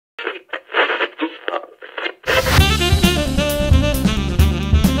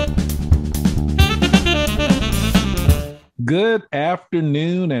Good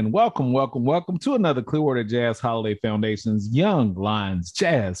afternoon and welcome to another Clearwater Jazz Holiday Foundation's Young Lions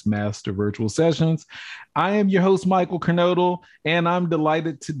Jazz Master Virtual Sessions. I am your host, Michael Kernodle, and I'm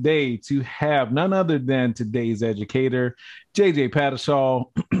delighted today to have none other than today's educator, JJ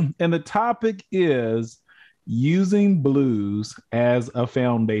Patishall. And the topic is using blues as a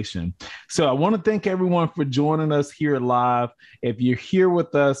foundation. So I want to thank everyone for joining us here live. If you're here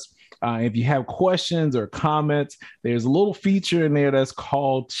with us, if you have questions or comments, there's a little feature in there that's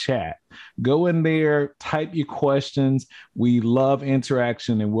called chat. Go in there, type your questions. We love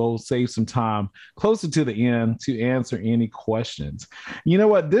interaction, and we'll save some time closer to the end to answer any questions. You know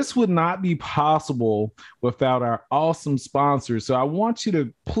what? This would not be possible without our awesome sponsors. So I want you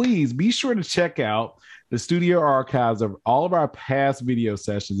to please be sure to check out the studio archives of all of our past video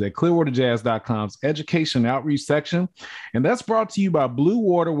sessions at clearwaterjazz.com's education outreach section. And that's brought to you by Blue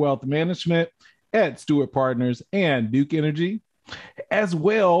Water Wealth Management, Ed Stewart Partners, and Duke Energy, as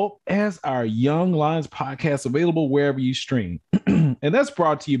well as our Young Lions podcast available wherever you stream. And that's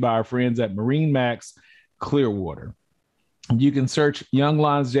brought to you by our friends at Marine Max Clearwater. You can search Young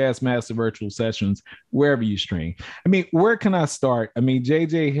Lions Jazz Master Virtual Sessions wherever you stream. I mean, where can I start? I mean,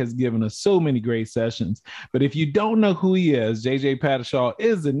 JJ has given us so many great sessions, but if you don't know who he is, JJ Patishall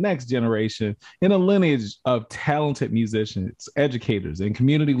is the next generation in a lineage of talented musicians, educators, and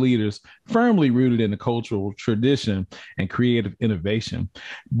community leaders firmly rooted in the cultural tradition and creative innovation.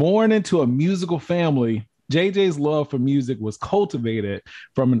 Born into a musical family, JJ's love for music was cultivated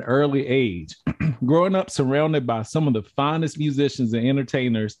from an early age. Growing up surrounded by some of the finest musicians and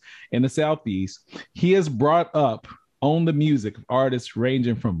entertainers in the Southeast, he has brought up on the music of artists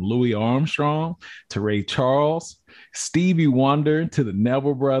ranging from Louis Armstrong to Ray Charles, Stevie Wonder to the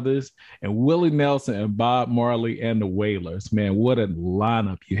Neville Brothers, and Willie Nelson and Bob Marley and the Wailers. Man, what a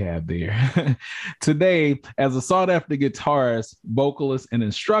lineup you have there. Today, as a sought-after guitarist, vocalist, and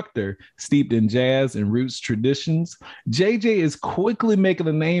instructor steeped in jazz and roots traditions, JJ is quickly making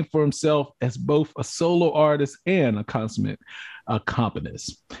a name for himself as both a solo artist and a consummate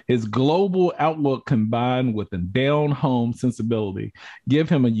accompanist. His global outlook combined with a down-home sensibility give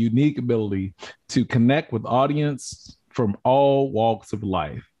him a unique ability to connect with audience from all walks of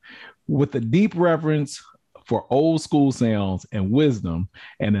life. With a deep reverence for old school sounds and wisdom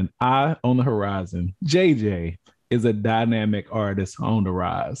and an eye on the horizon, JJ is a dynamic artist on the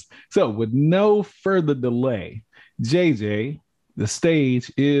rise. So with no further delay, JJ, the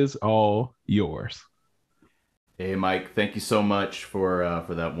stage is all yours. Hey, Mike, thank you so much for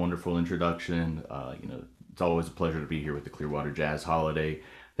that wonderful introduction. It's always a pleasure to be here with the Clearwater Jazz Holiday.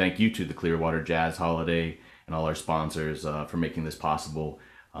 Thank you to the Clearwater Jazz Holiday and all our sponsors for making this possible.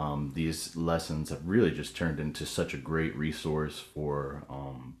 These lessons have really just turned into such a great resource for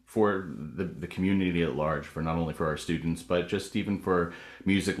the community at large, for not only for our students, but just even for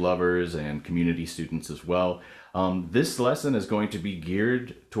music lovers and community students as well. This lesson is going to be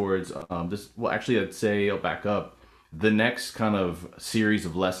geared towards well, actually, I'd say I'll back up. The next kind of series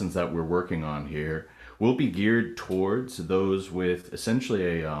of lessons that we're working on here will be geared towards those with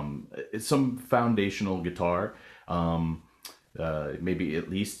essentially some foundational guitar, maybe at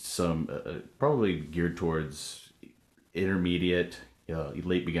least some, probably geared towards intermediate,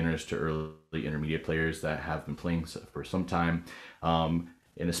 late beginners to early intermediate players that have been playing for some time.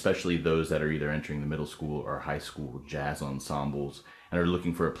 And especially those that are either entering the middle school or high school jazz ensembles and are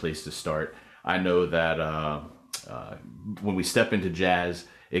looking for a place to start. I know that when we step into jazz,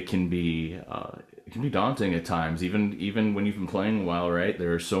 it can be daunting at times, even when you've been playing a while, right?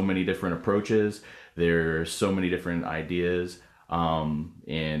 There are so many different approaches, there are so many different ideas, and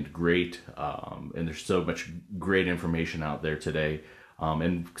there's so much great information out there today.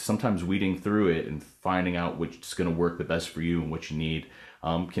 And sometimes weeding through it and finding out which is going to work the best for you and what you need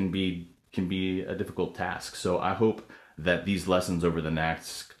can be a difficult task. So I hope that these lessons over the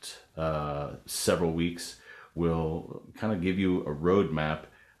next several weeks will kind of give you a roadmap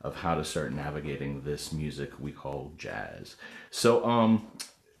of how to start navigating this music we call jazz. So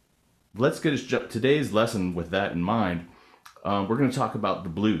let's get today's lesson with that in mind. We're going to talk about the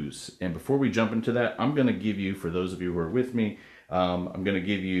blues. And before we jump into that, I'm going to give you, for those of you who are with me, I'm going to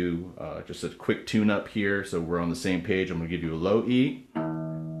give you just a quick tune up here so we're on the same page. I'm going to give you a low E.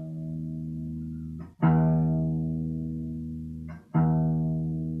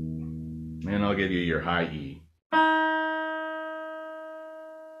 And I'll give you your high E.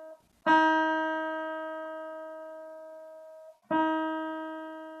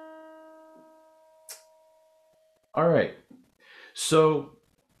 All right. So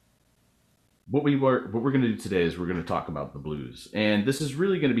what we're going to do today is we're going to talk about the blues, and this is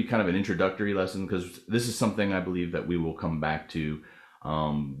really going to be kind of an introductory lesson because this is something I believe that we will come back to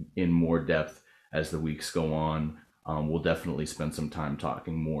in more depth as the weeks go on. We'll definitely spend some time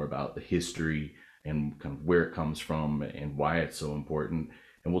talking more about the history and kind of where it comes from and why it's so important,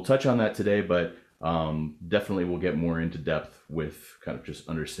 and we'll touch on that today. But definitely we'll get more into depth with kind of just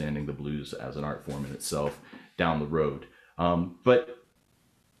understanding the blues as an art form in itself down the road. But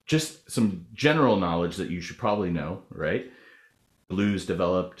just some general knowledge that you should probably know, right? Blues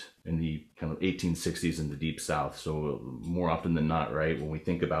developed in the kind of 1860s in the Deep South. So more often than not, right, when we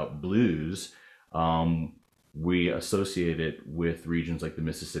think about blues, we associate it with regions like the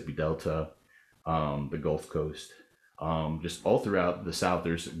Mississippi Delta, the Gulf Coast. Just all throughout the South,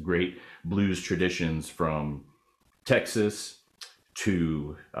 there's great blues traditions from Texas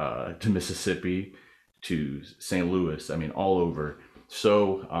to Mississippi to St. Louis. I mean, all over.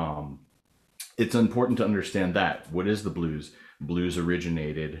 So it's important to understand that. What is the blues? Blues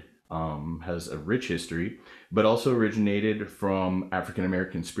originated, has a rich history, but also originated from African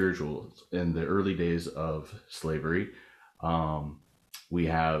American spirituals in the early days of slavery. We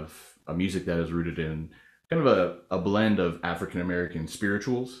have a music that is rooted in kind of a blend of African American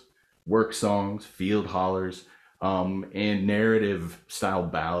spirituals, work songs, field hollers, and narrative style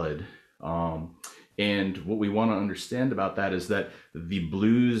ballad. And what we want to understand about that is that the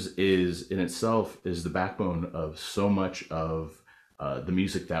blues is in itself is the backbone of so much of the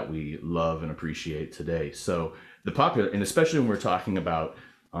music that we love and appreciate today. So the popular, and especially when we're talking about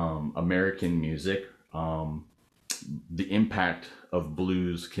American music, the impact of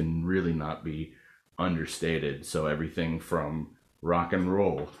blues can really not be understated. So everything from rock and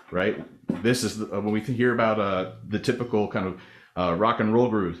roll, right? This is when we hear about the typical kind of rock and roll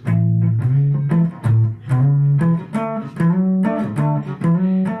grooves.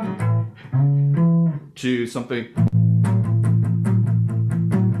 To something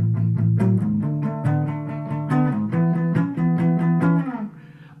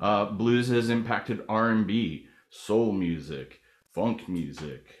blues has impacted R&B, soul music, funk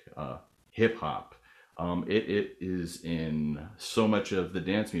music, hip hop. It is in so much of the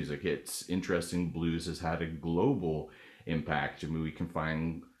dance music. It's interesting, blues has had a global impact. I mean, we can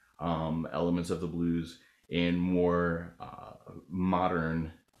find elements of the blues in more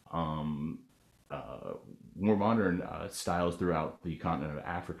modern styles throughout the continent of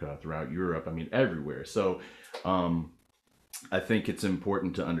Africa, throughout Europe, I mean, everywhere. So I think it's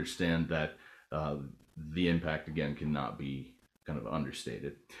important to understand that the impact, again, cannot be kind of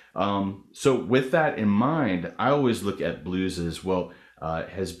understated. So with that in mind, I always look at blues as, well,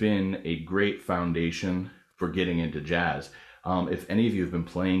 has been a great foundation for getting into jazz. If any of you have been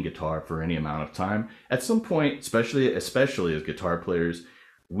playing guitar for any amount of time, at some point, especially as guitar players,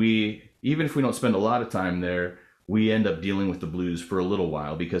 even if we don't spend a lot of time there, we end up dealing with the blues for a little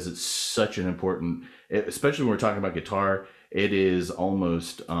while because it's such an important, especially when we're talking about guitar, it is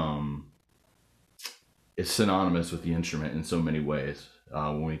almost, it's synonymous with the instrument in so many ways.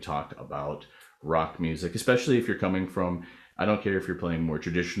 When we talk about rock music, especially if you're coming from, I don't care if you're playing more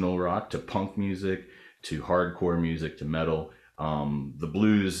traditional rock to punk music, to hardcore music, to metal, the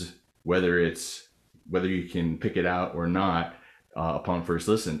blues, whether you can pick it out or not, upon first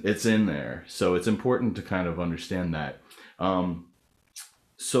listen, it's in there. So it's important to kind of understand that.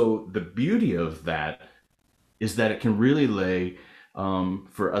 So the beauty of that is that it can really lay,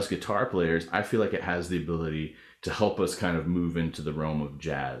 for us guitar players, I feel like it has the ability to help us kind of move into the realm of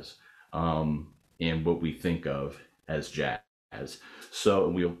jazz, and what we think of as jazz. So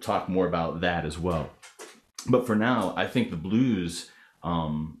we'll talk more about that as well. But for now, I think the blues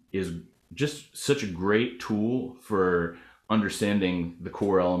is just such a great tool for understanding the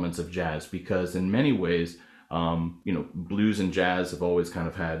core elements of jazz, because in many ways, blues and jazz have always kind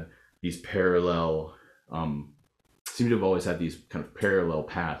of had these parallel, seem to have always had these kind of parallel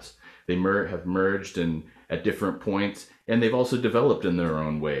paths. They have merged at different points, and they've also developed in their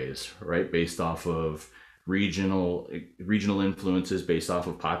own ways, right? Based off of regional influences, based off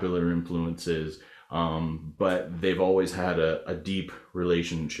of popular influences, but they've always had a deep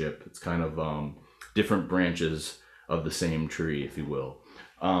relationship. It's kind of different branches of the same tree, if you will.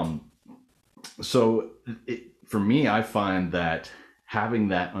 So for me, I find that having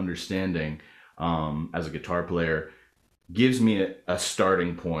that understanding as a guitar player gives me a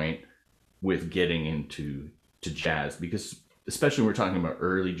starting point with getting into jazz, because especially when we're talking about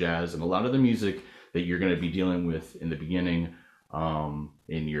early jazz and a lot of the music that you're going to be dealing with in the beginning,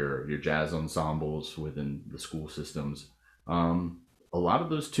 in your jazz ensembles within the school systems, a lot of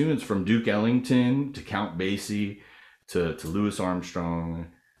those tunes from Duke Ellington to Count Basie to Louis Armstrong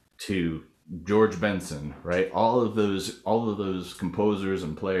to George Benson, right? All of those composers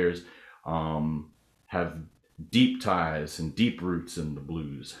and players have deep ties and deep roots in the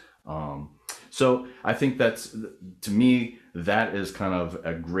blues. So I think that's, to me, that is kind of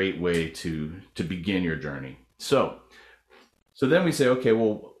a great way to begin your journey. So then we say, okay,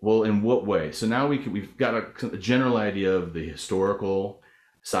 well, in what way? So now we've got a general idea of the historical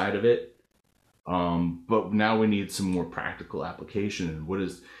side of it, but now we need some more practical application.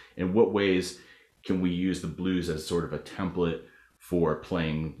 In what ways can we use the blues as sort of a template for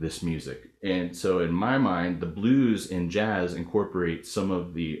playing this music? And so in my mind, the blues and jazz incorporate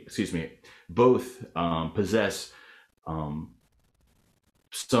both possess some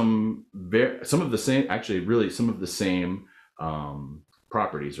of the same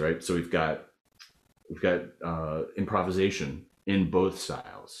properties, right? So we've got improvisation in both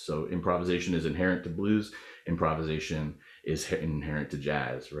styles. So improvisation is inherent to blues. Improvisation is inherent to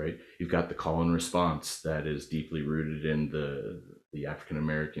jazz, right? You've got the call and response that is deeply rooted in the African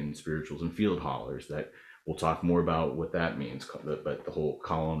American spirituals and field hollers, that we'll talk more about what that means. But the whole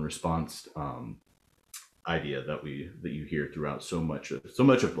call and response idea that you hear throughout so much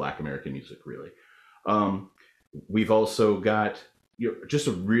of Black American music, really. We've also got just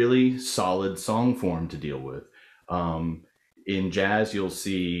a really solid song form to deal with. In jazz, you'll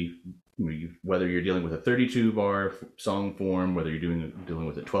see, whether you're dealing with a 32-bar song form, whether you're dealing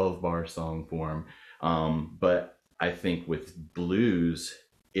with a 12-bar song form. But I think with blues,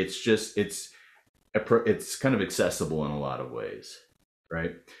 it's kind of accessible in a lot of ways,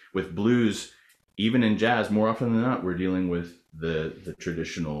 right? With blues, even in jazz, more often than not, we're dealing with the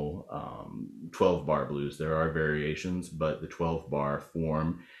traditional 12-bar blues. There are variations, but the 12-bar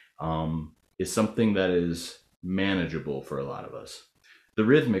form is something that is manageable for a lot of us. The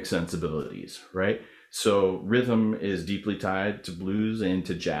rhythmic sensibilities, right? So rhythm is deeply tied to blues and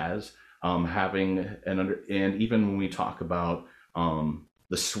to jazz. And even when we talk about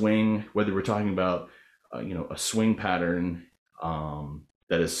the swing, whether we're talking about a swing pattern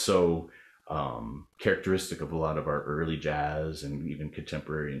that is so characteristic of a lot of our early jazz and even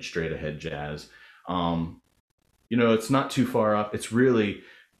contemporary and straight ahead jazz, it's not too far off. It's really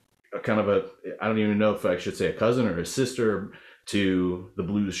a kind of I don't even know if I should say a cousin or a sister to the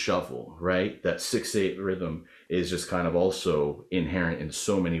blues shuffle, right? That 6/8 rhythm is just kind of also inherent in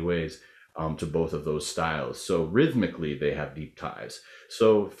so many ways to both of those styles. So rhythmically, they have deep ties.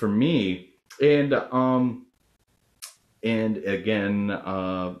 So for me, and again,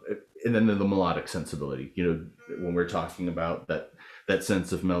 and then the melodic sensibility, when we're talking about that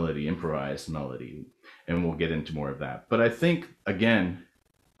sense of melody, improvised melody, and we'll get into more of that. But I think, again,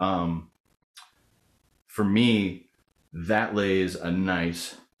 for me, that lays a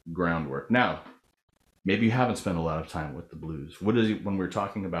nice groundwork. Now, maybe you haven't spent a lot of time with the blues. When we're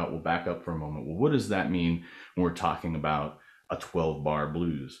talking about, we'll back up for a moment. Well, what does that mean when we're talking about a 12-bar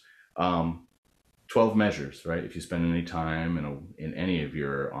blues? 12 measures, right? If you spend any time in any of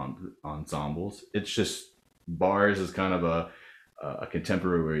your ensembles, it's just bars is kind of a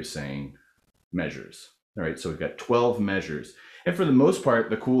contemporary way of saying measures. All right, so we've got 12 measures. And for the most part,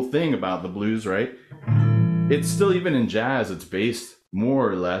 the cool thing about the blues, right? It's still, even in jazz, it's based more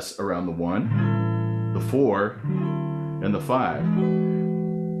or less around the 1, the 4, and the 5.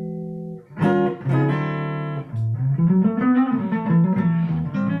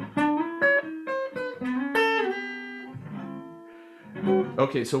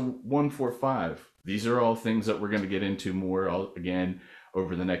 Okay, so 1, 4, 5. These are all things that we're going to get into more again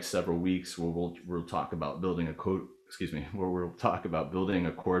over the next several weeks, where we'll talk about building a code. Where we'll talk about building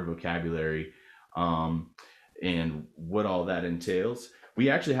a chord vocabulary, and what all that entails. We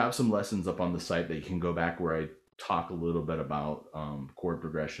actually have some lessons up on the site that you can go back, where I talk a little bit about chord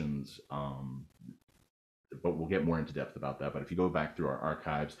progressions, but we'll get more into depth about that. But if you go back through our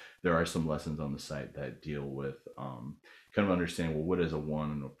archives, there are some lessons on the site that deal with kind of understanding, well, what is a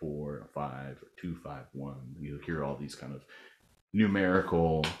 1 and a 4, a 5, or 2, 5, 1? You'll hear all these kind of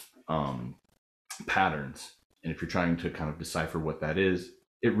numerical patterns. And if you're trying to kind of decipher what that is,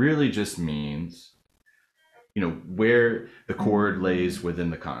 it really just means, where the chord lays within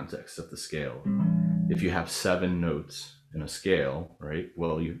the context of the scale. If you have 7 notes in a scale, right?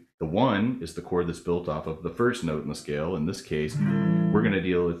 Well, the 1 is the chord that's built off of the first note in the scale. In this case, we're going to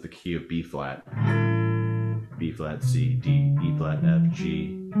deal with the key of B flat, C, D, E flat, F,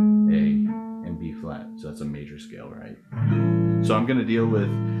 G, A, and B flat. So that's a major scale, right? So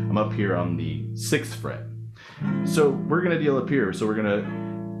I'm up here on the 6th fret. So we're going to deal up here. So we're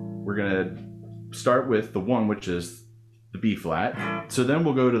going to start with the 1, which is the B flat. So then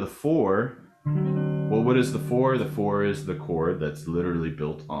we'll go to the 4. Well, what is the 4? The 4 is the chord that's literally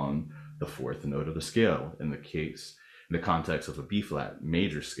built on the fourth note of the scale. In the context of a B flat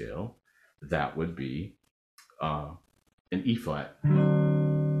major scale, that would be an E flat.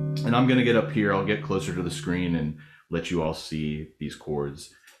 And I'm going to get up here, I'll get closer to the screen and let you all see these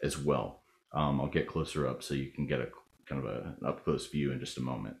chords as well. I'll get closer up so you can get a kind of an up close view in just a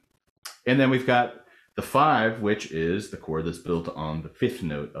moment. And then we've got the 5, which is the chord that's built on the 5th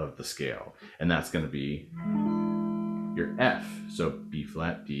note of the scale. And that's going to be your F. So B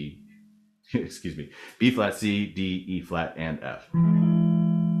flat, D, excuse me, B flat, C, D, E flat, and F.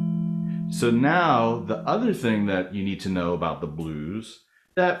 So now the other thing that you need to know about the blues,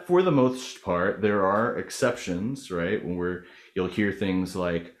 that for the most part, there are exceptions, right? When you'll hear things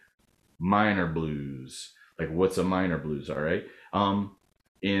like minor blues, like what's a minor blues, all right?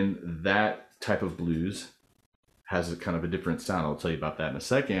 In that type of blues has a kind of a different sound. I'll tell you about that in a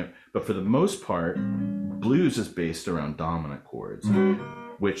second. But for the most part, blues is based around dominant chords,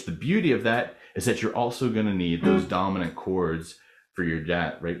 which the beauty of that is that you're also going to need those dominant chords for your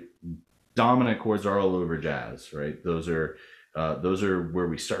jazz, right? Dominant chords are all over jazz, right? Those are where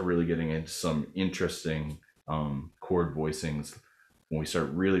we start really getting into some interesting chord voicings. When we start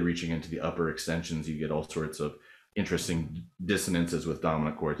really reaching into the upper extensions, you get all sorts of interesting dissonances with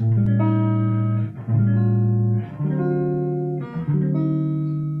dominant chords.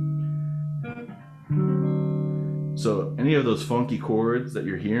 So any of those funky chords that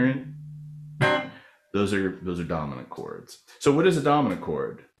you're hearing, those are dominant chords. So what is a dominant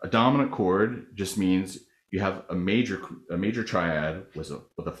chord? A dominant chord just means you have a major triad with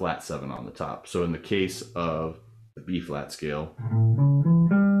a flat 7 on the top. So in the case of the B flat scale,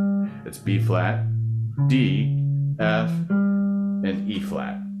 it's B flat, D, F, and E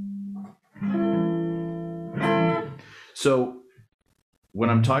flat. So when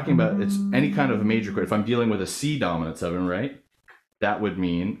I'm talking about, it's any kind of a major chord. If I'm dealing with a C dominant 7, right? That would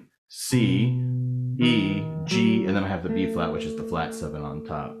mean C, E, G, and then I have the B flat, which is the flat 7 on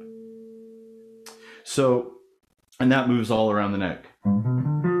top. So, and that moves all around the neck.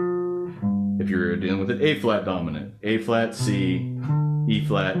 If you're dealing with an A flat dominant, A flat, C, E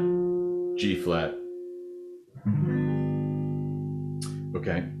flat, G flat.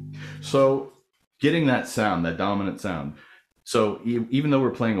 Okay, so getting that sound, that dominant sound. So even though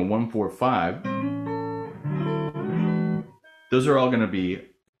we're playing a 1-4-5, those are all going to be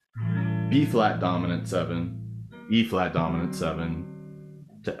B flat dominant 7, E flat dominant 7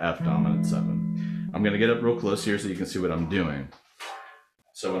 to F dominant 7. I'm going to get up real close here so you can see what I'm doing.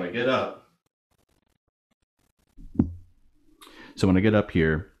 So when I get up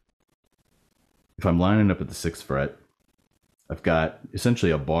here, if I'm lining up at the 6th fret, I've got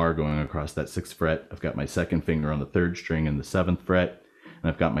essentially a bar going across that 6th fret. I've got my 2nd finger on the 3rd string in the 7th fret,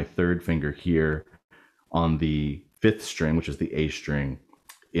 and I've got my 3rd finger here on the 5th string, which is the A string,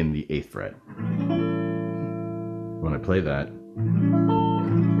 in the 8th fret. When I play that,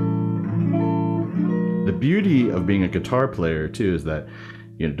 the beauty of being a guitar player too is that,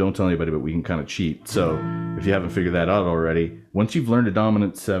 you know, don't tell anybody, but we can kind of cheat. So if you haven't figured that out already, once you've learned a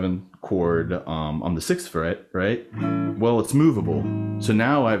dominant 7 chord on the 6th fret, right? Well, it's movable. So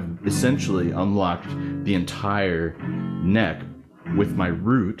now I've essentially unlocked the entire neck with my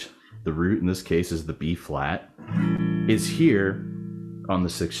root. The root in this case is the B flat, is here on the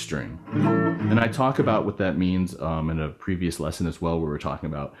 6th string. And I talk about what that means in a previous lesson as well, where we're talking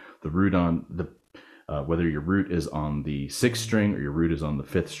about the root on the whether your root is on the 6th string or your root is on the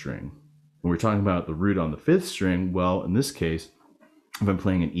 5th string. When we're talking about the root on the 5th string, well, in this case, if I'm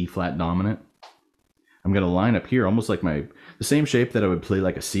playing an E flat dominant, I'm going to line up here almost like the same shape that I would play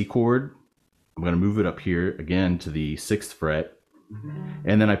like a C chord. I'm going to move it up here again to the 6th fret.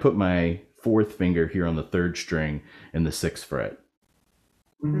 And then I put my 4th finger here on the 3rd string in the 6th fret.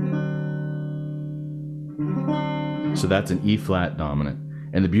 So that's an E flat dominant.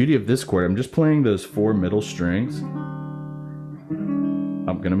 And the beauty of this chord, I'm just playing those 4 middle strings. I'm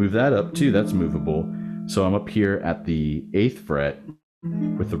going to move that up too. That's movable. So I'm up here at the 8th fret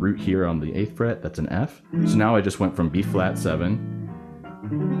with the root here on the 8th fret. That's an F. So now I just went from B flat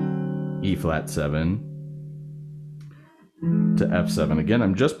 7, E flat 7 to F7. Again,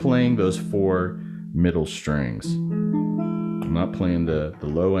 I'm just playing those 4 middle strings. I'm not playing the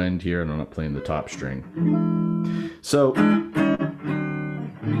low end here, and I'm not playing the top string. So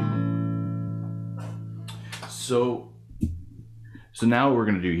now what we're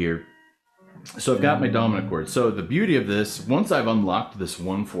going to do here, so I've got my dominant chord. So the beauty of this, once I've unlocked this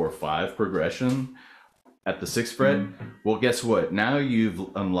 1-4-5 progression at the 6th fret, well, guess what? Now you've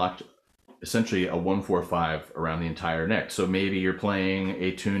unlocked essentially a 1-4-5 around the entire neck. So maybe you're playing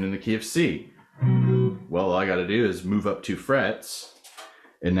a tune in the key of C. Well, all I got to do is move up 2 frets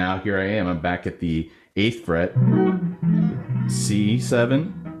And now here I am. I'm back at the 8th fret,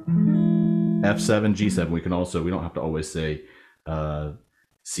 C7, F7, G7. We don't have to always say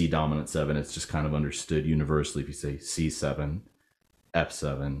C dominant 7. It's just kind of understood universally if you say C7,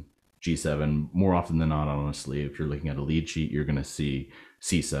 F7, G7. More often than not, honestly, if you're looking at a lead sheet, you're going to see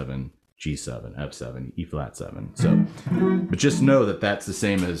C7, G7, F7, E flat 7. So, but just know that that's the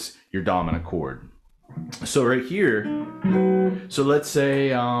same as your dominant chord. So right here, so let's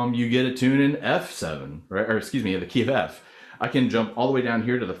say you get a tune in F7, right? Or excuse me, the key of F. I can jump all the way down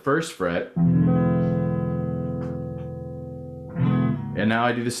here to the 1st fret. And now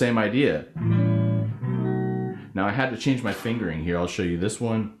I do the same idea. Now I had to change my fingering here. I'll show you this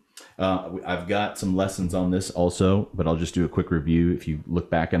one. I've got some lessons on this also, but I'll just do a quick review. If you look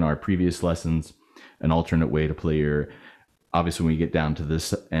back in our previous lessons, an alternate way to play your, obviously when you get down to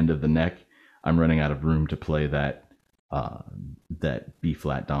this end of the neck, I'm running out of room to play that B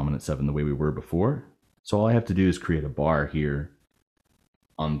flat dominant 7 the way we were before. So all I have to do is create a bar here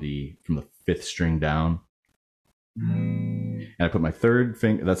on from the 5th string down. And I put my 3rd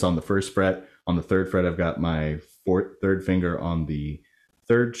finger, that's on the 1st fret. On the 3rd fret, I've got my 3rd finger on the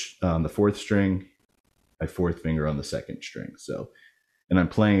 4th string, my 4th finger on the 2nd string. So, and I'm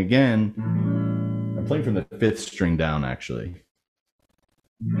playing again. I'm playing from the 5th string down, actually.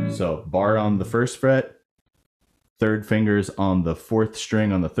 So bar on the 1st fret, 3rd fingers on the 4th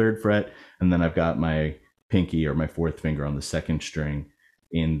string on the 3rd fret, and then I've got my pinky or my 4th finger on the 2nd string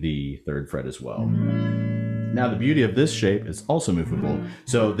in the 3rd fret as well. Now the beauty of this shape is also movable.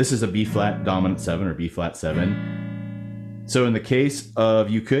 So this is a B flat dominant 7 or B flat 7. So in the case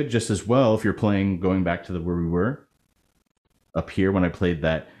of, you could just as well, if you're playing, going back to where we were up here when I played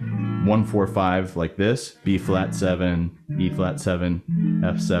that 1, 4, 5 like this, B flat 7, E flat 7,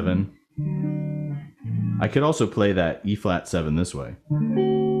 F7. I could also play that E flat 7 this way.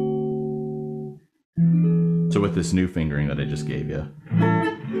 So with this new fingering that I just gave you.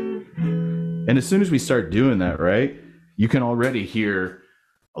 And as soon as we start doing that, right, you can already hear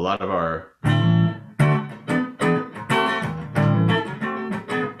a lot of our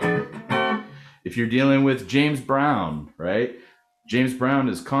if you're dealing with James Brown, right? James Brown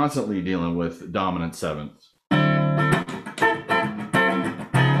is constantly dealing with dominant 7th.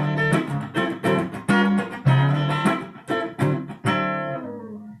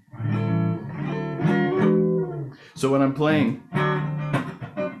 So when I'm playing,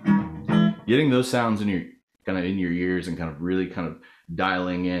 getting those sounds in your ears and kind of really kind of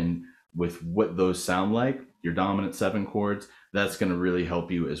dialing in with what those sound like, your dominant 7 chords, that's going to really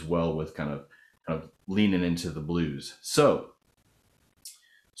help you as well with kind of leaning into the blues. So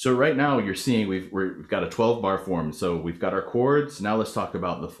right now you're seeing we've got a 12-bar form. So we've got our chords. Now let's talk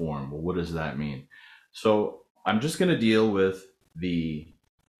about the form. Well, what does that mean? So I'm just going to deal with the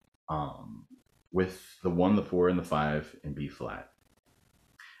 1, the 4, and the 5 in B flat.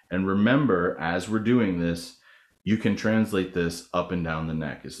 And remember, as we're doing this, you can translate this up and down the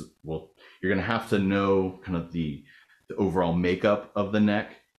neck. Well, you're going to have to know kind of the overall makeup of the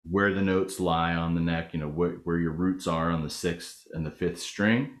neck, where the notes lie on the neck, where your roots are on the 6th and the 5th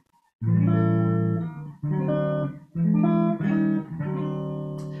string.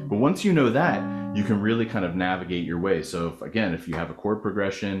 But once you know that, you can really kind of navigate your way. So if you have a chord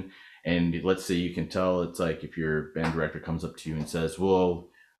progression, and let's say you can tell, it's like if your band director comes up to you and says, well,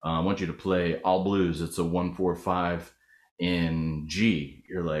 I want you to play all blues. It's a 1, 4, 5 in G.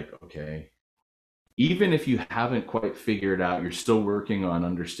 You're like, okay. Even if you haven't quite figured out, you're still working on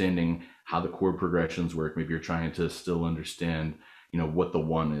understanding how the chord progressions work. Maybe you're trying to still understand, what the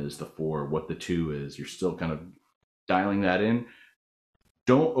 1 is, the 4, what the 2 is. You're still kind of dialing that in.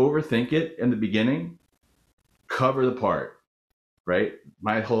 Don't overthink it in the beginning. Cover the part, right?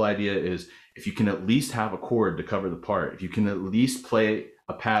 My whole idea is if you can at least have a chord to cover the part, if you can at least play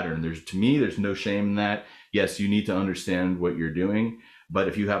a pattern, to me, there's no shame in that. Yes, you need to understand what you're doing. But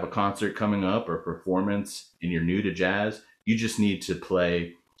if you have a concert coming up or performance and you're new to jazz, you just need to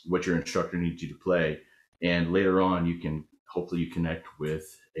play what your instructor needs you to play. And later on, hopefully you connect with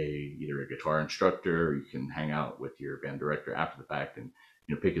either a guitar instructor, or you can hang out with your band director after the fact and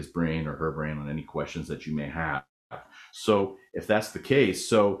pick his brain or her brain on any questions that you may have. So if that's the case,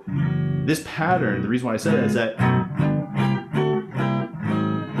 so this pattern, the reason why I said it is that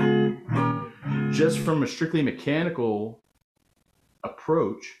just from a strictly mechanical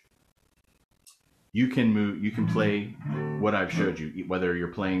approach, you can play what I've showed you, whether you're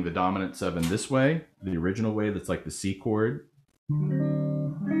playing the dominant 7 this way, the original way that's like the C chord,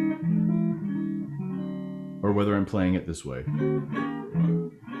 or whether I'm playing it this way.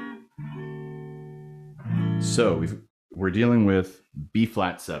 So we're dealing with B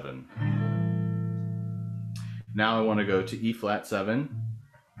flat 7. Now I want to go to E flat 7.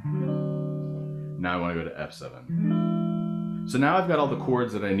 Now I want to go to F7. So now I've got all the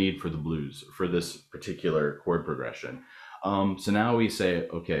chords that I need for the blues for this particular chord progression. So now we say,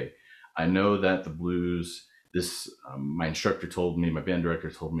 okay, I know that the blues, this my instructor told me, my band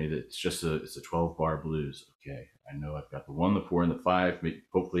director told me that it's a 12-bar blues. Okay, I know I've got the 1, the 4, and the 5.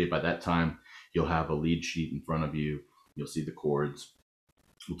 Hopefully by that time you'll have a lead sheet in front of you. You'll see the chords.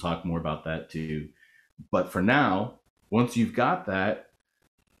 We'll talk more about that too. But for now, once you've got that,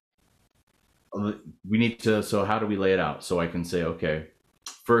 we need to, so how do we lay it out? So I can say, okay,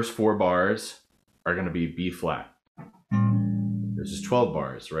 first 4 bars are going to be B flat. There's just 12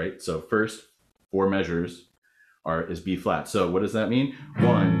 bars, right? So first 4 measures is B flat. So what does that mean?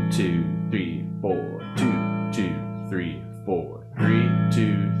 1, 2, 3, 4, 2, 2, 3, 4, 3,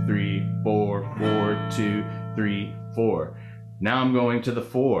 2, 3, 4, 4, 2, 3, 4. Now I'm going to the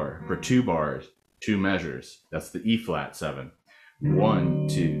 4 for 2 bars, 2 measures. That's the E flat 7. 1,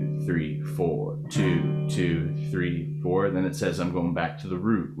 2, 3, 4, 2, 2, 3, 4. Then it says I'm going back to the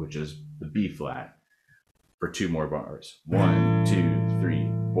root, which is the B flat, for 2 more bars. 1, 2,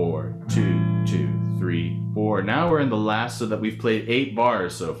 3, 4, 2, 2, 3, 4. Now we're in the last, so that we've played 8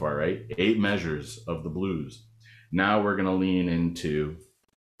 bars so far, right? 8 measures of the blues. Now we're going to lean into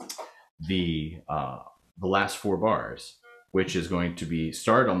the last 4 bars, which is going to be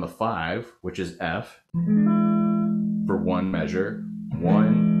start on the 5, which is F, for 1 measure.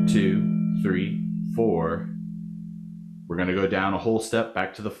 1, 2, 3, 4. We're going to go down a whole step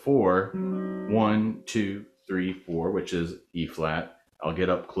back to the 4. 1, 2, 3, 4, which is E flat. I'll get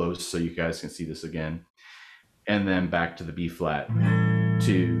up close so you guys can see this again. And then back to the B flat.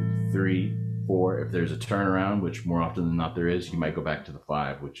 2, 3, 4. If there's a turnaround, which more often than not there is, you might go back to the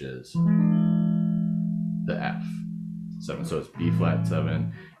 5, which is the F 7. So it's B flat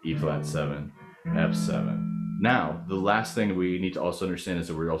 7, E flat 7, F 7. Now, the last thing we need to also understand is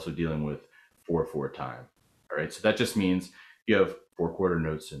that we're also dealing with 4/4 time. All right, so that just means you have 4 quarter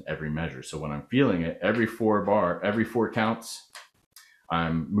notes in every measure. So when I'm feeling it, every 4 counts,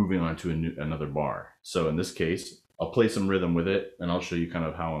 I'm moving on to another bar. So in this case, I'll play some rhythm with it, and I'll show you kind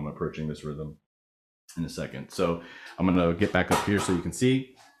of how I'm approaching this rhythm in a second. So I'm going to get back up here so you can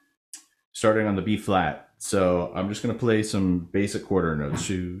see, starting on the B flat. So I'm just going to play some basic quarter notes.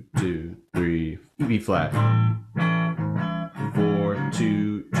 2, 2, 3, B flat. 4,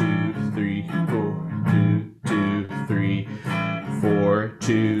 2, 2, 3, 4, 2, 2, 3, 4,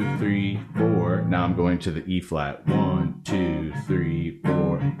 2, 3, 4. Now I'm going to the E flat. 1, 2, 3,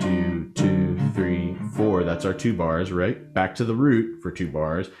 4, 2, 2, 3, 4. That's our 2 bars, right? Back to the root for 2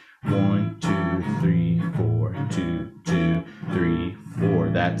 bars. 1, 2, 3, 4, 2, 2, 3, 4.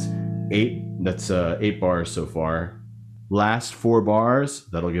 That's 8. That's 8 bars so far. Last 4 bars,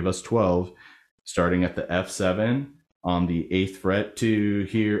 that'll give us 12. Starting at the F7 on the 8th fret to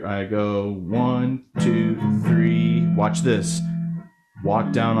here I go. 1, 2, 3. Watch this.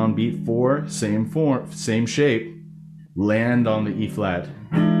 Walk down on beat 4, same form, same shape. Land on the E flat.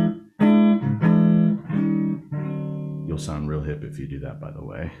 You'll sound real hip if you do that, by the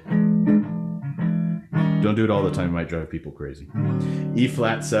way. Don't do it all the time, it might drive people crazy. E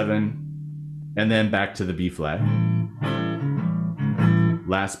flat 7. And then back to the B flat.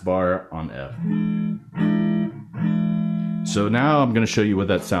 Last bar on F. So now I'm going to show you what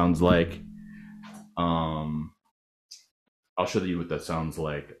that sounds like. I'll show you what that sounds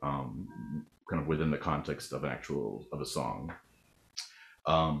like kind of within the context of a song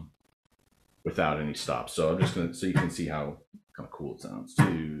without any stops. So I'm just going to, so you can see how kind of cool it sounds.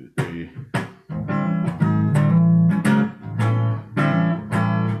 2, 3.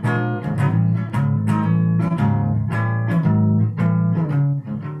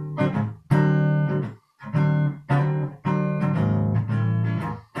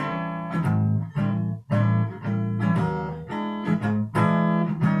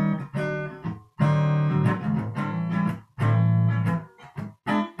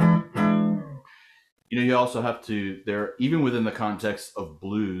 You also have to, even within the context of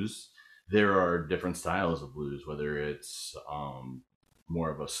blues, there are different styles of blues, whether it's more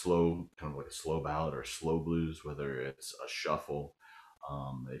of a slow, kind of like a slow ballad or slow blues, whether it's a shuffle,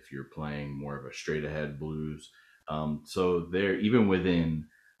 if you're playing more of a straight ahead blues. So there, even within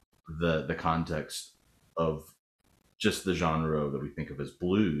the context of just the genre that we think of as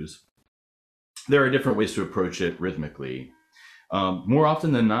blues, there are different ways to approach it rhythmically. More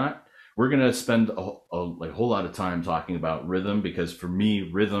often than not, we're going to spend a whole lot of time talking about rhythm, because for me,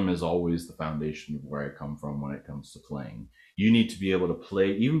 rhythm is always the foundation of where I come from when it comes to playing. You need to be able to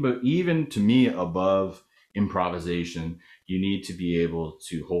play, even to me, above improvisation, you need to be able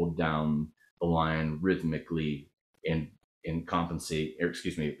to hold down the line rhythmically and compensate, or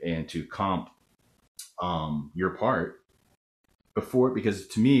excuse me, and to comp your part before, because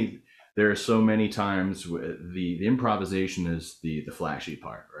to me, there are so many times the improvisation is the flashy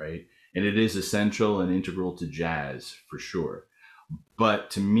part, right? And it is essential and integral to jazz for sure. But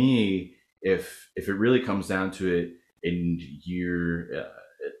to me, if it really comes down to it, and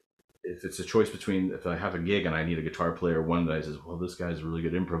if it's a choice between, if I have a gig and I need a guitar player, one that says, well, this guy's a really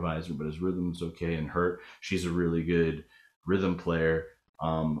good improviser, but his rhythm's okay, and she's a really good rhythm player,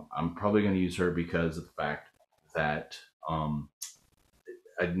 I'm probably going to use her because of the fact that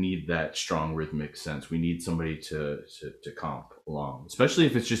I need that strong rhythmic sense. We need somebody to comp along, especially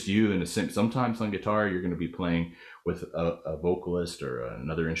if it's just you and a sync. Sometimes on guitar, you're going to be playing with a vocalist or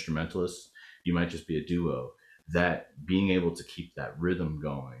another instrumentalist. You might just be a duo. That being able to keep that rhythm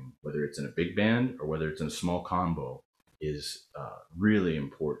going, whether it's in a big band or whether it's in a small combo, is really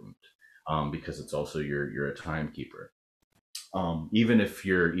important, because it's also you're a timekeeper. Even if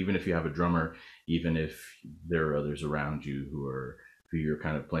you have a drummer, even if there are others around you who you're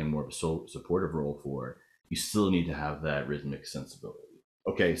kind of playing more of a supportive role for, you still need to have that rhythmic sensibility.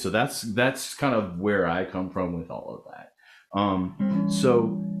 Okay, so that's kind of where I come from with all of that.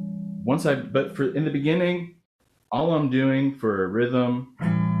 But in the beginning, all I'm doing for a rhythm,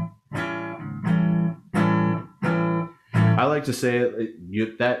 I like to say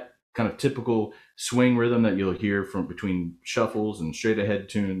that kind of typical swing rhythm that you'll hear from between shuffles and straight ahead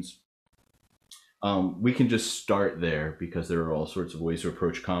tunes. We can just start there because there are all sorts of ways to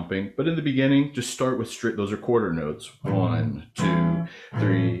approach comping. But in the beginning, just start with those are quarter notes. 1, 2,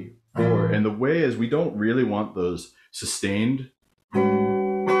 3, 4. And the way is, we don't really want those sustained.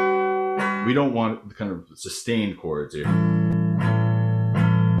 We don't want the kind of sustained chords here.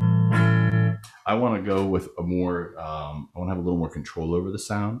 I want to go with I want to have a little more control over the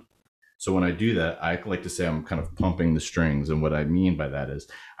sound. So when I do that, I like to say I'm kind of pumping the strings. And what I mean by that is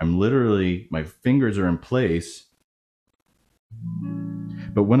I'm literally, my fingers are in place.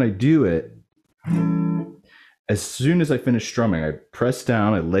 But when I do it, as soon as I finish strumming, I press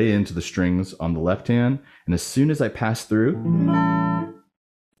down, I lay into the strings on the left hand. And as soon as I pass through,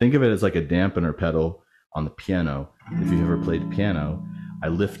 think of it as like a dampener pedal on the piano. If you've ever played piano, I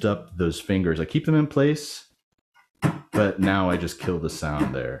lift up those fingers. I keep them in place, but now I just kill the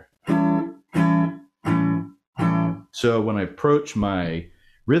sound there. So when I approach my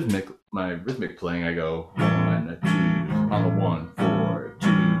rhythmic playing, I go 1, 2 on the 1, 4,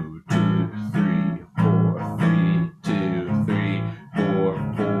 2, 2, 3, 4, 3, 2, 3,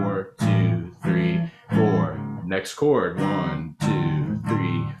 4, 4, 2, 3, 4. Next chord, 1, 2,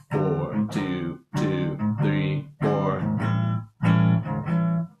 3, 4, 2, 2, 3, 4,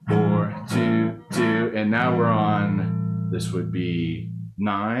 4, 2, 2, and now we're on. This would be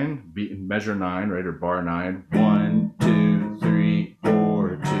 9, measure 9, right, or bar 9. 1, 2, 3,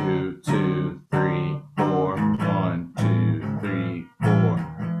 4, 2, 2, 3, 4, 1, 2, 3, 4.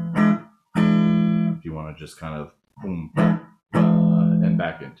 If you want to just kind of boom, and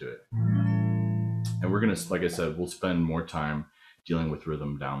back into it. And we're gonna, like I said, we'll spend more time dealing with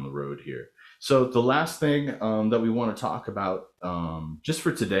rhythm down the road here. So the last thing that we want to talk about, just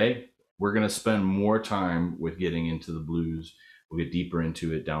for today, we're gonna spend more time with getting into the blues. We'll get deeper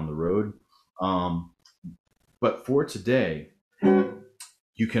into it down the road. But for today,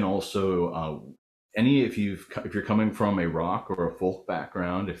 you can also, if you're coming from a rock or a folk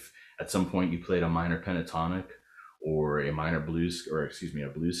background, if at some point you played a minor pentatonic or a minor blues, or excuse me, a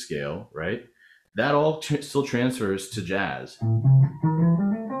blues scale, right? That all still transfers to jazz.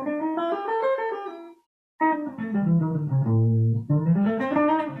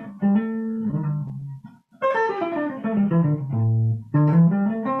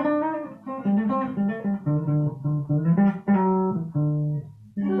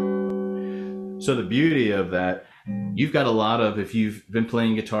 So the beauty of that, you've got a lot of, if you've been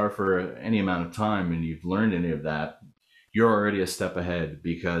playing guitar for any amount of time and you've learned any of that, you're already a step ahead,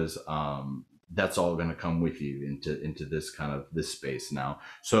 because that's all going to come with you into this space now.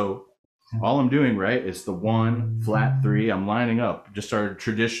 So all I'm doing, right, is the 1, flat 3. I'm lining up just our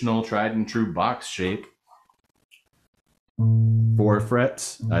traditional tried and true box shape. 4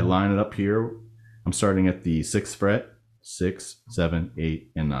 frets. I line it up here. I'm starting at the 6th fret. 6, 7,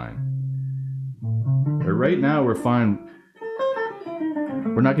 8, and 9. But right now we're fine.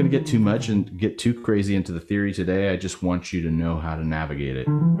 We're not going to get too much and get too crazy into the theory today. I just want you to know how to navigate it.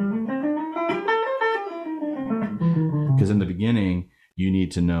 Because in the beginning, you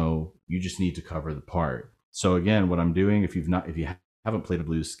need to know, you just need to cover the part. So again, what I'm doing, if you haven't played a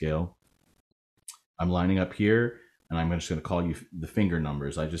blues scale, I'm lining up here, and I'm just going to call you the finger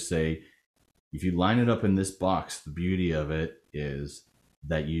numbers. I just say, if you line it up in this box, the beauty of it is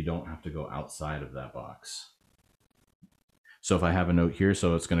that you don't have to go outside of that box. So if I have a note here,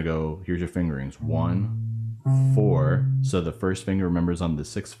 so it's going to go, here's your fingerings, 1, 4. So the first finger, remember, is on the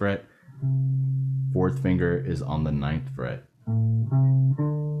 6th fret. Fourth finger is on the 9th fret.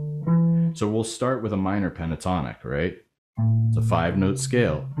 So we'll start with a minor pentatonic, right? It's a 5-note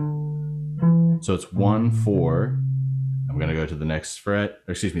scale. So it's 1, 4. I'm going to go to the next fret,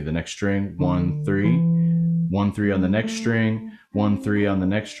 or excuse me, the next string, 1, 3. 1, 3 on the next string, 1, 3 on the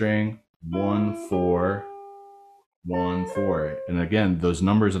next string, 1, 4, 1, 4. And again, those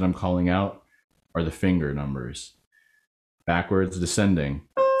numbers that I'm calling out are the finger numbers. Backwards descending,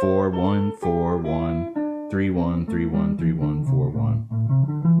 4, 1, 4, 1, 3, 1, 3, 1, 3, 1, 4, 1.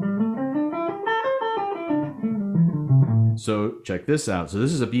 So check this out. So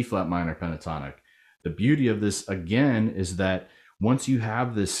this is a B flat minor pentatonic. The beauty of this, again, is that once you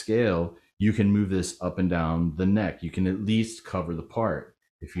have this scale, you can move this up and down the neck. You can at least cover the part.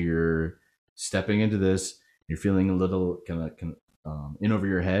 If you're stepping into this, you're feeling a little kind of in over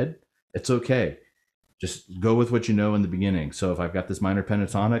your head, it's okay. Just go with what you know in the beginning. So if I've got this minor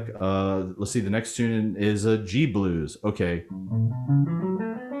pentatonic, let's see, the next tune is a G blues. Okay.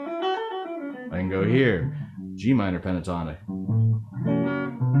 I can go here, G minor pentatonic.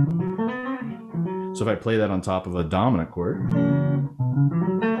 So if I play that on top of a dominant chord,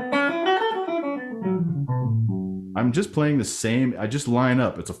 I'm just playing the same, I just line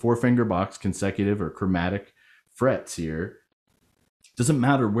up. It's a 4-finger box, consecutive or chromatic frets here. Doesn't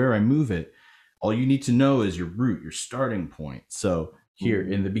matter where I move it. All you need to know is your root, your starting point. So here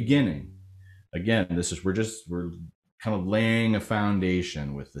in the beginning, again, this is, we're kind of laying a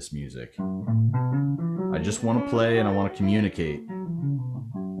foundation with this music. I just want to play and I want to communicate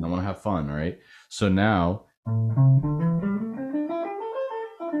and I want to have fun, all right? So now,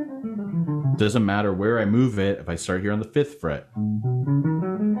 doesn't matter where I move it. If I start here on the 5th fret,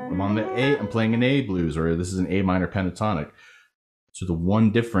 I'm on the A, I'm playing an A blues, or this is an A minor pentatonic. So the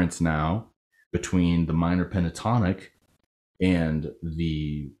one difference now between the minor pentatonic and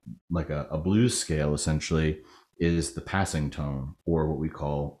the, like a blues scale essentially, is the passing tone, or what we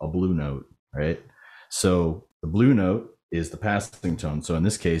call a blue note, right? So the blue note is the passing tone. So in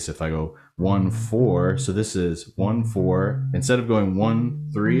this case, if I go 1, 4, so this is 1, 4, instead of going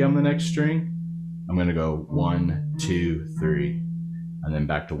 1, 3 on the next string, I'm going to go 1, 2, 3, and then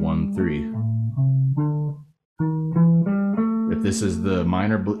back to 1, 3. If this is the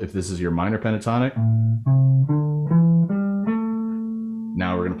minor, if this is your minor pentatonic,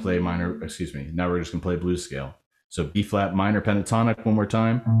 now we're going to play minor, excuse me, now we're just going to play blues scale. So B flat minor pentatonic one more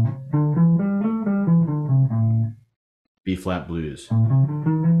time. B flat blues.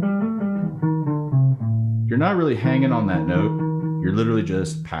 You're not really hanging on that note. You're literally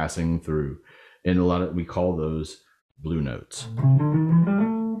just passing through. And a lot of, we call those blue notes.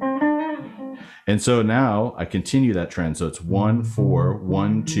 And so now I continue that trend. So it's 1, 4,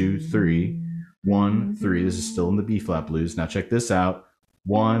 1, 2, 3, 1, 3. This is still in the B flat blues. Now check this out.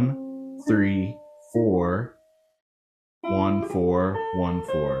 1, 3, 4, 1, 4, 1,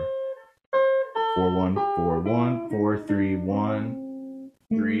 4. 4, 1, 4, 1, 4, 3, 1,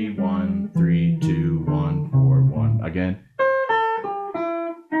 3, 1, 3, 2, 1, 4, 1. Again.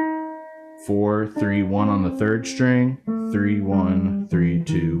 4, 3, 1 on the 3rd string. 3, 1, 3,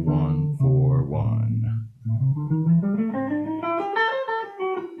 2, 1, 4, 1.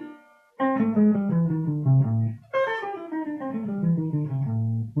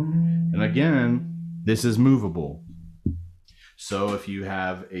 And again, this is movable. So if you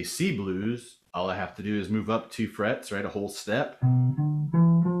have a C blues, all I have to do is move up 2 frets, right? A whole step.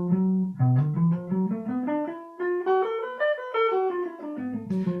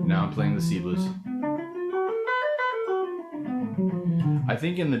 Now I'm playing the C blues. I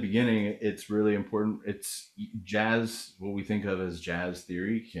think in the beginning, it's really important. It's jazz, what we think of as jazz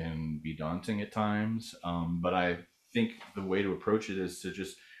theory can be daunting at times. But I think the way to approach it is to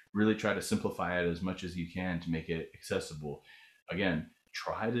just really try to simplify it as much as you can to make it accessible. Again,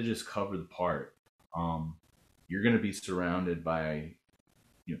 try to just cover the part. You're going to be surrounded by,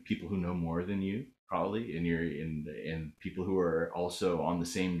 people who know more than you, probably, and people who are also on the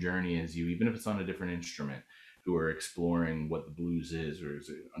same journey as you, even if it's on a different instrument, who are exploring what the blues is or is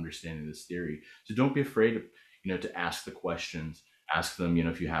understanding this theory. So don't be afraid of, to ask the questions. Ask them,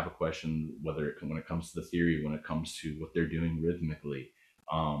 if you have a question, whether when it comes to the theory, when it comes to what they're doing rhythmically.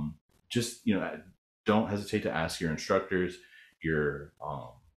 Just, don't hesitate to ask your instructors,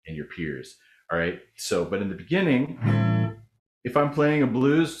 and your peers. All right. So, but in the beginning, if I'm playing a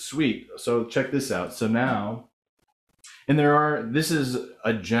blues, sweet. So check this out. So now, and this is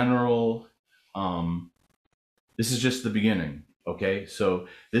a general, this is just the beginning. Okay. So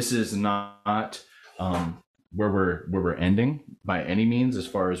this is not where we're ending by any means as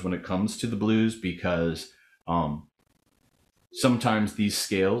far as when it comes to the blues, because sometimes these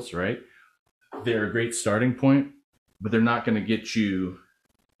scales, right, they're a great starting point, but they're not going to get you,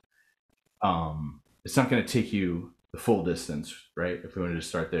 it's not going to take you the full distance, right? If we wanted to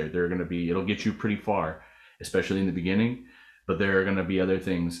start there, it'll get you pretty far, especially in the beginning, but there are going to be other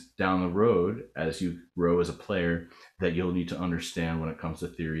things down the road as you grow as a player that you'll need to understand when it comes to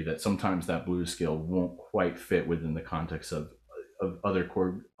theory, that sometimes that blues scale won't quite fit within the context of other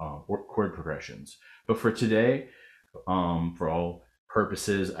chord progressions. But for today, for all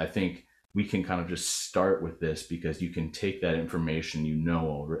purposes, I think we can kind of just start with this, because you can take that information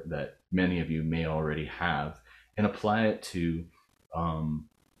that many of you may already have and apply it to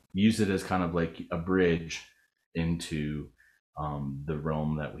use it as kind of like a bridge into the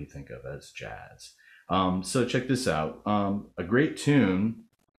realm that we think of as jazz. So check this out. A great tune,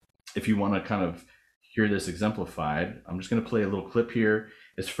 if you want to kind of hear this exemplified, I'm just going to play a little clip here.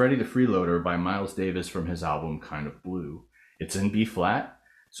 It's Freddie the Freeloader by Miles Davis from his album Kind of Blue. It's in B flat.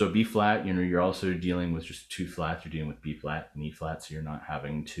 So B flat, you're also dealing with just two flats. You're dealing with B flat and E flat, so you're not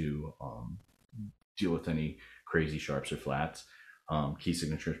having to deal with any crazy sharps or flats. Key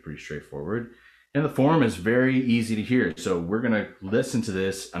signature is pretty straightforward. And the form is very easy to hear. So we're going to listen to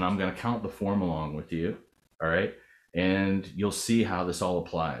this, and I'm going to count the form along with you. All right. And you'll see how this all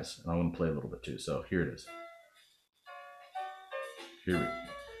applies. And I want to play a little bit too. So here it is. Here we go.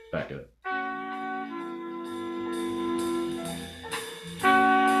 Back it up.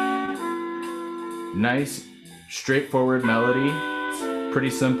 Nice, straightforward melody. Pretty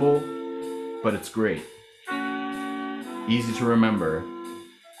simple, but it's great. Easy to remember.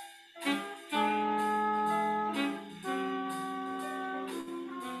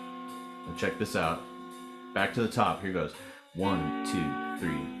 And check this out. Back to the top. Here goes. 1, 2,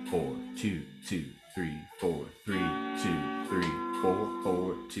 3, 4, 2, 2, 3, 4, 3, 2, 3, 4,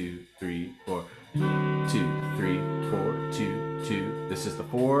 4, 2, 3, 4, 2, 3, 4, 2, 2. This is the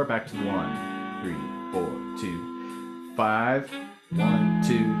 4. Back to the 1, 3, 4, 2, 5. 1, 2,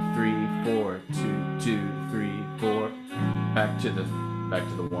 3, 4, 2, 2, 3, 4. Back to the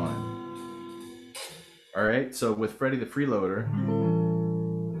 1. All right. So with Freddie the Freeloader,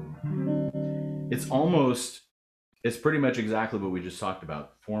 it's pretty much exactly what we just talked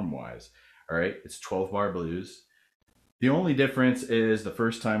about form-wise. All right. It's 12-bar blues. The only difference is the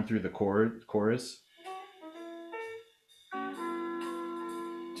first time through the chorus.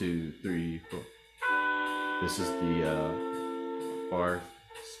 2, 3, 4. This is the bar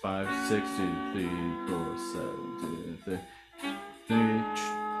 5, 6, 2, 3, 4, 7, 2, 3.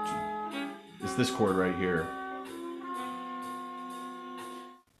 It's this chord right here.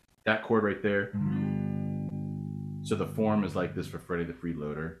 That chord right there. So the form is like this for Freddie the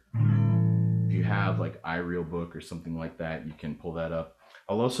Freeloader. If you have like iReal book or something like that, you can pull that up.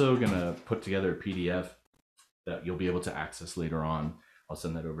 I'm also gonna put together a PDF that you'll be able to access later on. I'll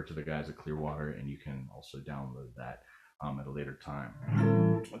send that over to the guys at Clearwater, and you can also download that at a later time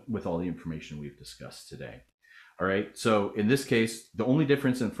with all the information we've discussed today. All right, so in this case, the only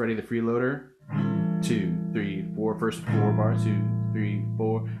difference in Freddie the Freeloader, 2, 3, 4, first 4 bars, 2, 3,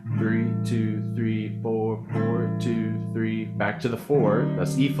 4, 3, 2, 3, 4, 4, 2, 3, back to the 4,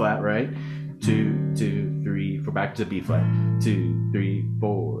 that's E flat, right? 2, 2, 3, 4, back to B flat, 2, 3,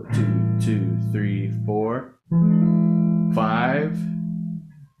 4, 2, 2, 3, 4, 5,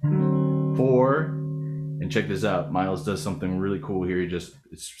 4, and check this out. Miles does something really cool here.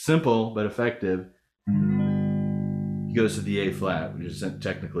 It's simple but effective. He goes to the A flat, which is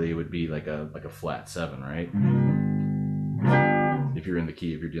technically it would be like a flat 7, right? If you're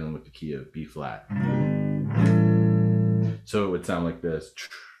dealing with the key of B flat. So it would sound like this.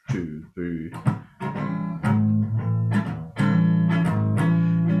 2, 3.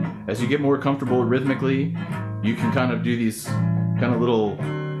 As you get more comfortable rhythmically, you can kind of do these kind of little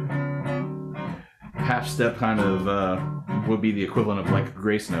half step kind of would be the equivalent of like a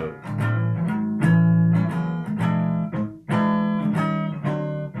grace note.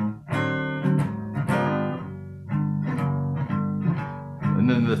 And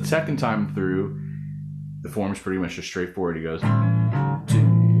then the second time through, the form's pretty much just straightforward. He goes 2,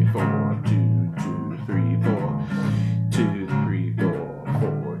 4, 2, 2, 3, 4, 2, 3, 4,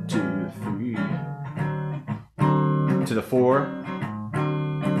 4, 2, 3. To the 4,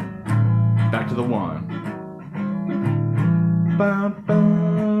 back to the 1. Ba, ba,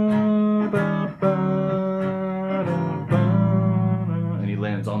 ba, ba, da, ba.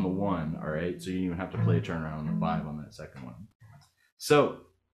 right? So you don't even have to play a turnaround on the 5 on that second one. So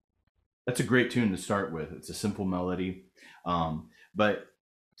that's a great tune to start with. It's a simple melody, but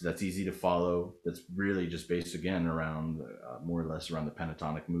that's easy to follow. That's really just based again around more or less around the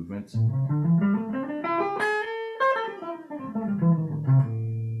pentatonic movements.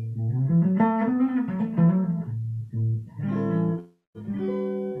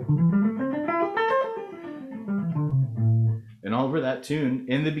 And over that tune,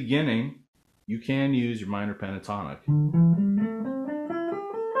 in the beginning, you can use your minor pentatonic.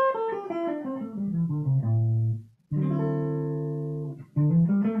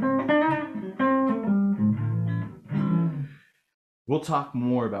 We'll talk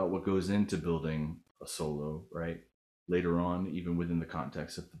more about what goes into building a solo, right? Later on, even within the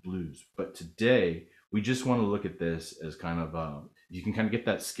context of the blues. But today, we just want to look at this as kind of you can kind of get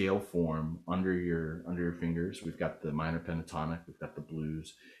that scale form under your fingers. We've got the minor pentatonic, we've got the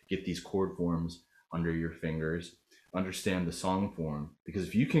blues. Get these chord forms under your fingers. Understand the song form, because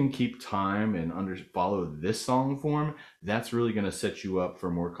if you can keep time and follow this song form, that's really going to set you up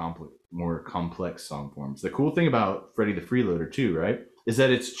for more complex song forms. The cool thing about Freddie the Freeloader too, right, is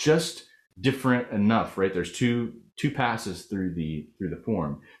that it's just different enough, right? There's two passes through the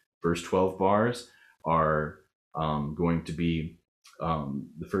form. First 12 bars are going to be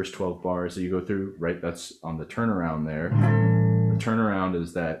the first 12 bars that you go through, right? That's on the turnaround there. The turnaround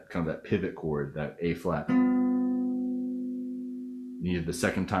is that kind of that pivot chord, that A flat. Needed the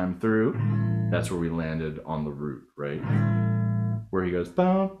second time through, that's where we landed on the root, right? Where he goes,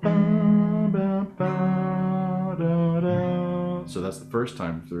 ba, ba, ba, ba, da, da. So that's the first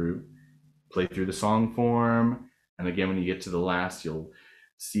time through. Play through the song form, and again, when you get to the last, you'll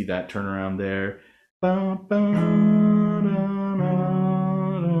see that turnaround there. Ba, ba, da, da,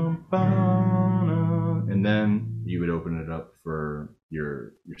 da, ba, da. And then you would open it up for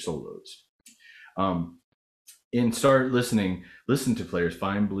your solos. And start listen to players,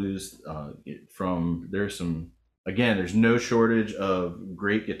 find blues there's no shortage of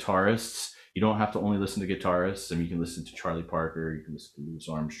great guitarists. You don't have to only listen to guitarists. I mean, you can listen to Charlie Parker, you can listen to Louis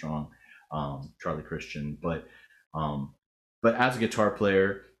Armstrong, Charlie Christian, but as a guitar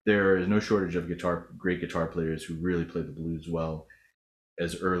player, there is no shortage of great guitar players who really play the blues well,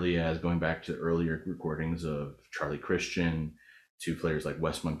 as early as going back to earlier recordings of Charlie Christian, to players like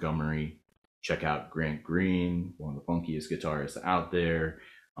Wes Montgomery. Check out Grant Green, one of the funkiest guitarists out there.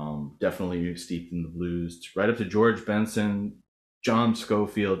 Definitely steeped in the blues, right up to George Benson, John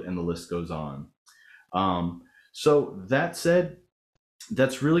Scofield, and the list goes on. So that said,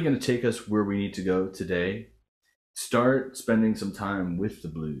 that's really going to take us where we need to go today. Start spending some time with the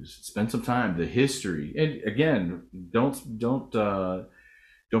blues. Spend some time, the history, and again, don't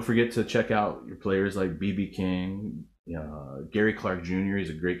forget to check out your players like B.B. King. Gary Clark Jr. is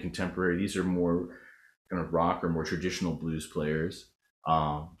a great contemporary. These are more kind of rock or more traditional blues players.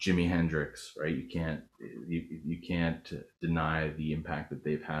 Jimi Hendrix, right? You can't deny the impact that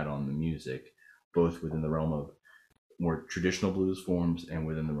they've had on the music, both within the realm of more traditional blues forms and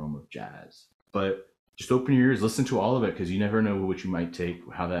within the realm of jazz. But just open your ears, listen to all of it, because you never know what you might take,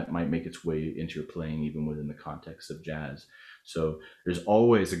 how that might make its way into your playing, even within the context of jazz. So there's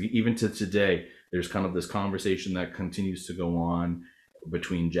always, even to today, there's kind of this conversation that continues to go on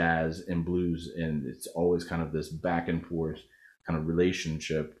between jazz and blues, and it's always kind of this back and forth kind of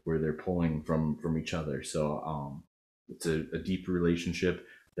relationship where they're pulling from each other. So it's a deep relationship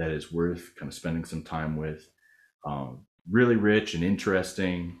that is worth kind of spending some time with. Really rich and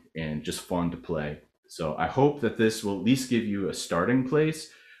interesting and just fun to play. So I hope that this will at least give you a starting place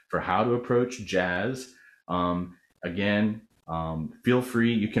for how to approach jazz. Again, feel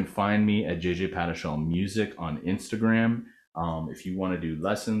free. You can find me at JJ Patishall Music on Instagram. If you want to do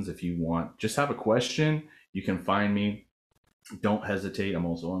lessons, if you want, just have a question, you can find me. Don't hesitate. I'm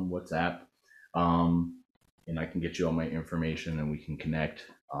also on WhatsApp. And I can get you all my information and we can connect.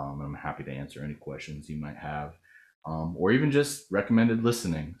 I'm happy to answer any questions you might have, or even just recommended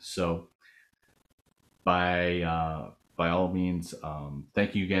listening. So by all means,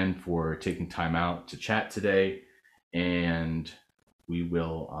 thank you again for taking time out to chat today, and we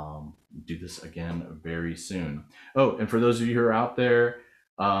will do this again very soon. Oh, and for those of you who are out there,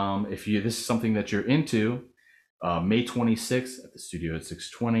 if this is something that you're into, May 26th at the studio at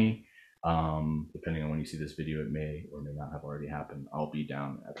 620. Depending on when you see this video, it may or may not have already happened. I'll be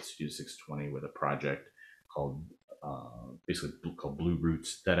down at the studio 620 with a project called basically called Blue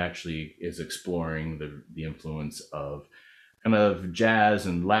Roots, that actually is exploring the influence of kind of jazz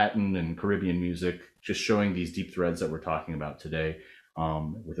and Latin and Caribbean music, just showing these deep threads that we're talking about today,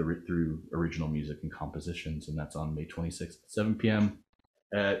 through original music and compositions. And that's on May 26th at 7 p.m.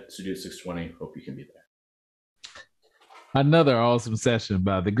 at Studio 620. Hope you can be there. Another awesome session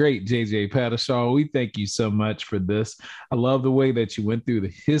by the great JJ Patishall. We thank you so much for this. I love the way that you went through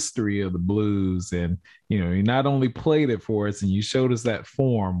the history of the blues, and you not only played it for us and you showed us that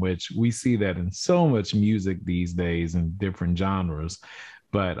form, which we see that in so much music these days in different genres.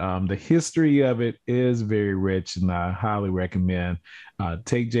 But the history of it is very rich, and I highly recommend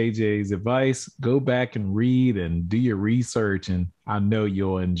take JJ's advice, go back and read and do your research, and I know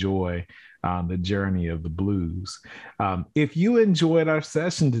you'll enjoy the journey of the blues. If you enjoyed our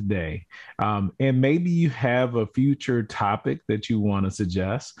session today, and maybe you have a future topic that you want to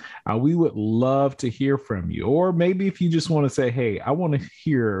suggest, we would love to hear from you. Or maybe if you just want to say, hey, I want to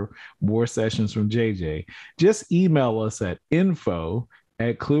hear more sessions from JJ, just email us at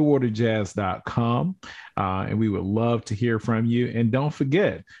info@clearwaterjazz.com, and we would love to hear from you. And don't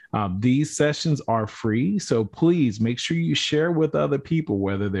forget, these sessions are free, so please make sure you share with other people,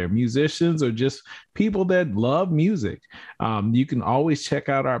 whether they're musicians or just people that love music. You can always check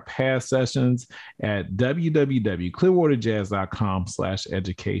out our past sessions at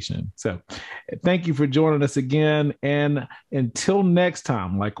www.clearwaterjazz.com/education. So thank you for joining us again, and until next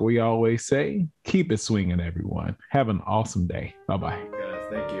time, like we always say, keep it swinging, everyone. Have an awesome day. Bye-bye.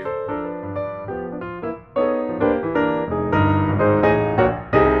 Thank you.